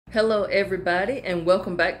Hello, everybody, and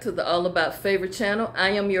welcome back to the All About Favor channel. I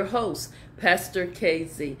am your host, Pastor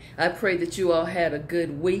KZ. I pray that you all had a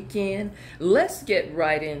good weekend. Let's get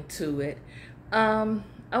right into it. I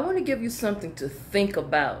want to give you something to think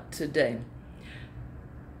about today.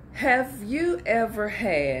 Have you ever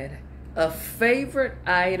had a favorite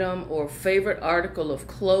item or favorite article of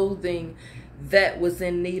clothing that was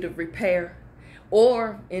in need of repair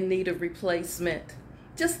or in need of replacement?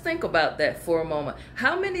 Just think about that for a moment.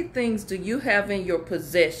 How many things do you have in your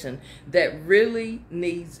possession that really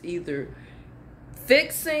needs either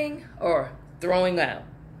fixing or throwing out?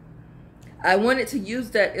 I wanted to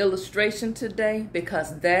use that illustration today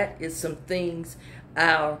because that is some things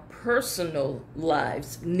our personal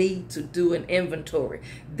lives need to do an inventory.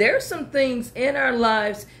 There's some things in our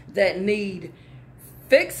lives that need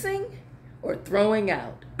fixing or throwing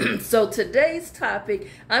out. So today's topic,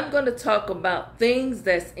 I'm going to talk about things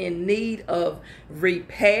that's in need of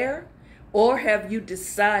repair, or have you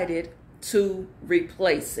decided to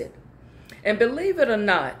replace it? And believe it or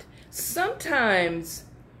not, sometimes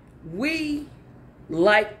we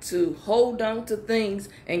like to hold on to things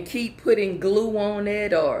and keep putting glue on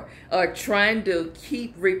it or trying to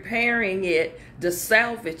keep repairing it to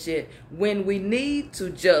salvage it when we need to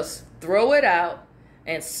just throw it out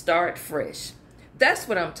and start fresh. That's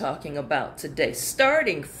what I'm talking about today.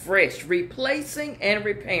 Starting fresh, replacing and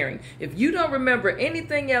repairing. If you don't remember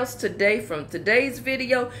anything else today from today's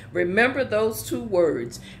video, remember those two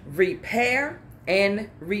words, repair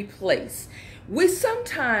and replace. We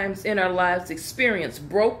sometimes in our lives experience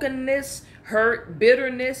brokenness, hurt,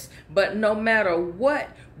 bitterness, but no matter what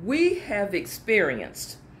we have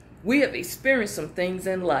experienced some things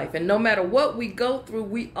in life. And no matter what we go through,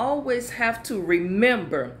 we always have to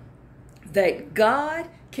remember that God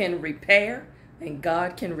can repair and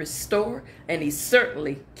God can restore, and He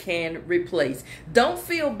certainly can replace. Don't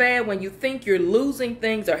feel bad when you think you're losing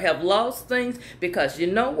things or have lost things, because you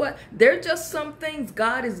know what? There are just some things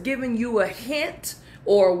God is giving you a hint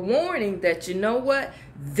or a warning that, you know what?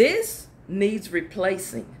 This needs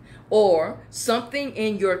replacing. Or something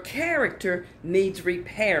in your character needs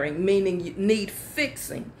repairing, meaning you need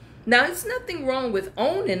fixing. Now, it's nothing wrong with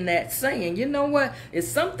owning that, saying, you know what, it's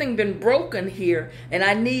something been broken here and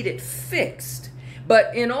I need it fixed.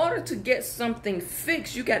 But in order to get something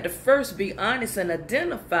fixed, you got to first be honest and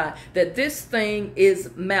identify that this thing is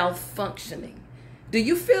malfunctioning. Do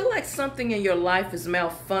you feel like something in your life is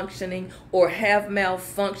malfunctioning or have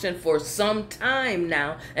malfunctioned for some time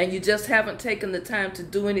now and you just haven't taken the time to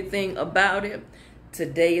do anything about it?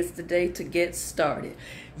 Today is the day to get started.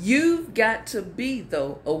 You've got to be,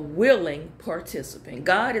 though, a willing participant.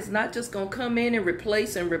 God is not just going to come in and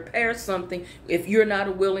replace and repair something if you're not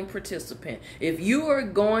a willing participant. If you are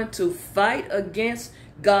going to fight against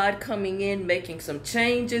God coming in, making some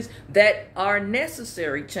changes that are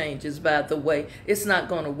necessary changes, by the way, it's not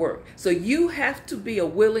going to work. So you have to be a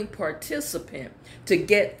willing participant to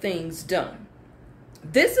get things done.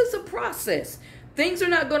 This is a process. Things are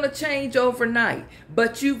not going to change overnight,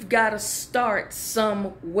 but you've got to start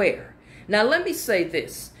somewhere. Now, let me say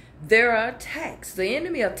this. There are attacks. The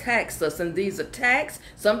enemy attacks us, and these attacks,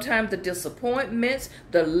 sometimes the disappointments,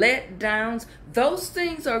 the letdowns, those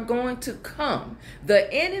things are going to come.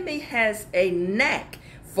 The enemy has a knack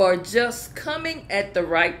for just coming at the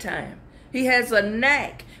right time. He has a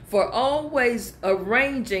knack for always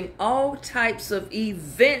arranging all types of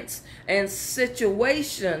events and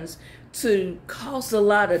situations to cause a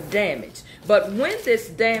lot of damage. But when this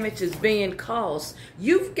damage is being caused,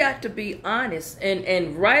 you've got to be honest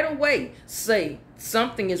and right away say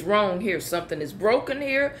something is wrong here, something is broken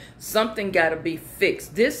here, something got to be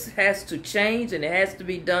fixed. This has to change, and it has to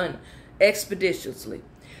be done expeditiously.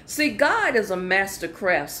 See, God is a master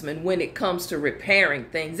craftsman when it comes to repairing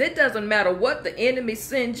things. It doesn't matter what the enemy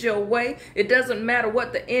sends your way. It doesn't matter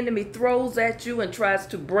what the enemy throws at you and tries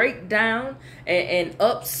to break down and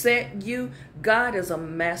upset you. God is a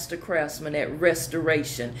master craftsman at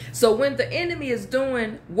restoration. So when the enemy is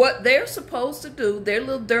doing what they're supposed to do, their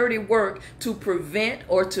little dirty work to prevent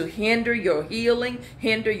or to hinder your healing,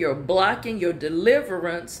 hinder your blocking, your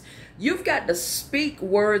deliverance, you've got to speak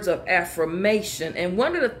words of affirmation. And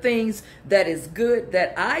one of the things that is good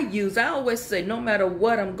that I use, I always say, no matter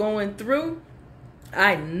what I'm going through,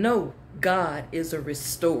 I know God is a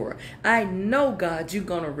restorer. I know, God, you're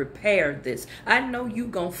going to repair this. I know you're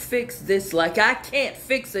going to fix this. Like I can't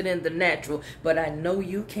fix it in the natural, but I know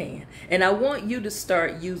you can. And I want you to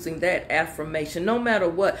start using that affirmation. No matter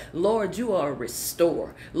what, Lord, you are a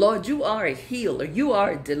restorer. Lord, you are a healer. You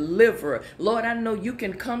are a deliverer. Lord, I know you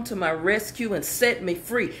can come to my rescue and set me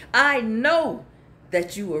free. I know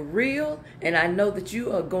that you are real, and I know that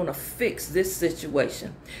you are going to fix this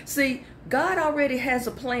situation. See, God already has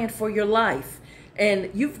a plan for your life.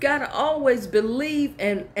 And you've got to always believe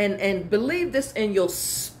and believe this in your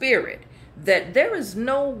spirit, that there is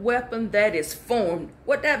no weapon that is formed.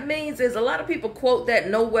 What that means is, a lot of people quote that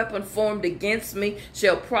no weapon formed against me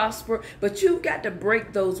shall prosper, but you've got to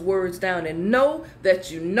break those words down and know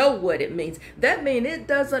that you know what it means. That means it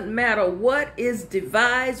doesn't matter what is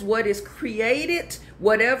devised, what is created,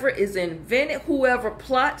 whatever is invented, whoever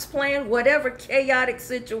plots, plans, whatever chaotic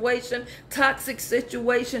situation, toxic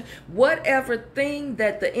situation, whatever thing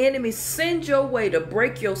that the enemy sends your way to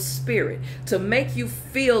break your spirit, to make you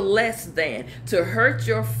feel less than, to hurt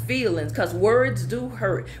your feelings, because words do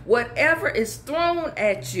hurt. Whatever is thrown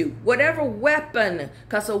at you, whatever weapon,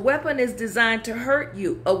 because a weapon is designed to hurt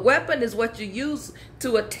you. A weapon is what you use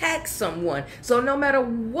to attack someone. So no matter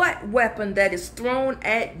what weapon that is thrown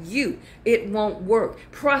at you, it won't work.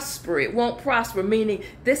 Prosper, it won't prosper, meaning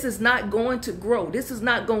this is not going to grow. This is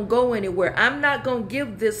not going to go anywhere. I'm not going to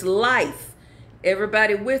give this life.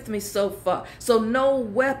 Everybody with me so far? So no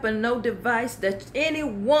weapon, no device that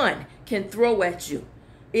anyone can throw at you,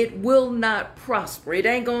 it will not prosper. It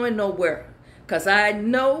ain't going nowhere. Because I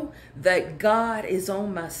know that God is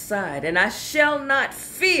on my side, and I shall not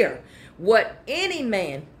fear what any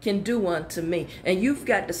man can do unto me. And you've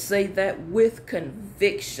got to say that with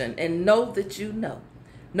conviction and know that you know.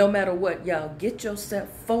 No matter what, y'all, get yourself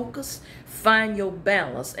focused, find your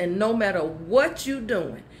balance, and no matter what you're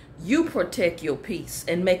doing, you protect your peace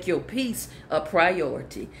and make your peace a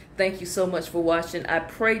priority. Thank you so much for watching. I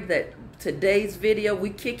pray that today's video,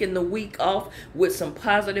 we kicking the week off with some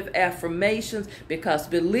positive affirmations, because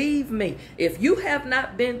believe me, if you have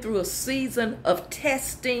not been through a season of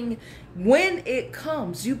testing, when it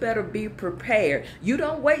comes, you better be prepared. You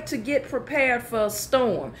don't wait to get prepared for a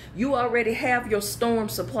storm. You already have your storm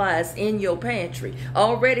supplies in your pantry,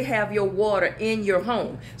 already have your water in your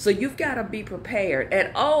home. So you've got to be prepared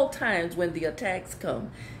at all times when the attacks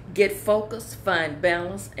come. Get focused, find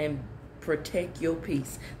balance, and protect your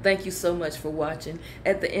peace. Thank you so much for watching.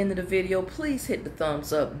 At the end of the video, please hit the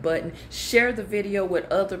thumbs up button, share the video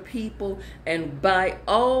with other people, and by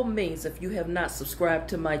all means, if you have not subscribed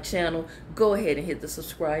to my channel, go ahead and hit the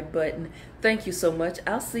subscribe button. Thank you so much.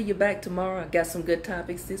 I'll see you back tomorrow. I got some good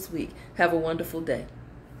topics this week. Have a wonderful day.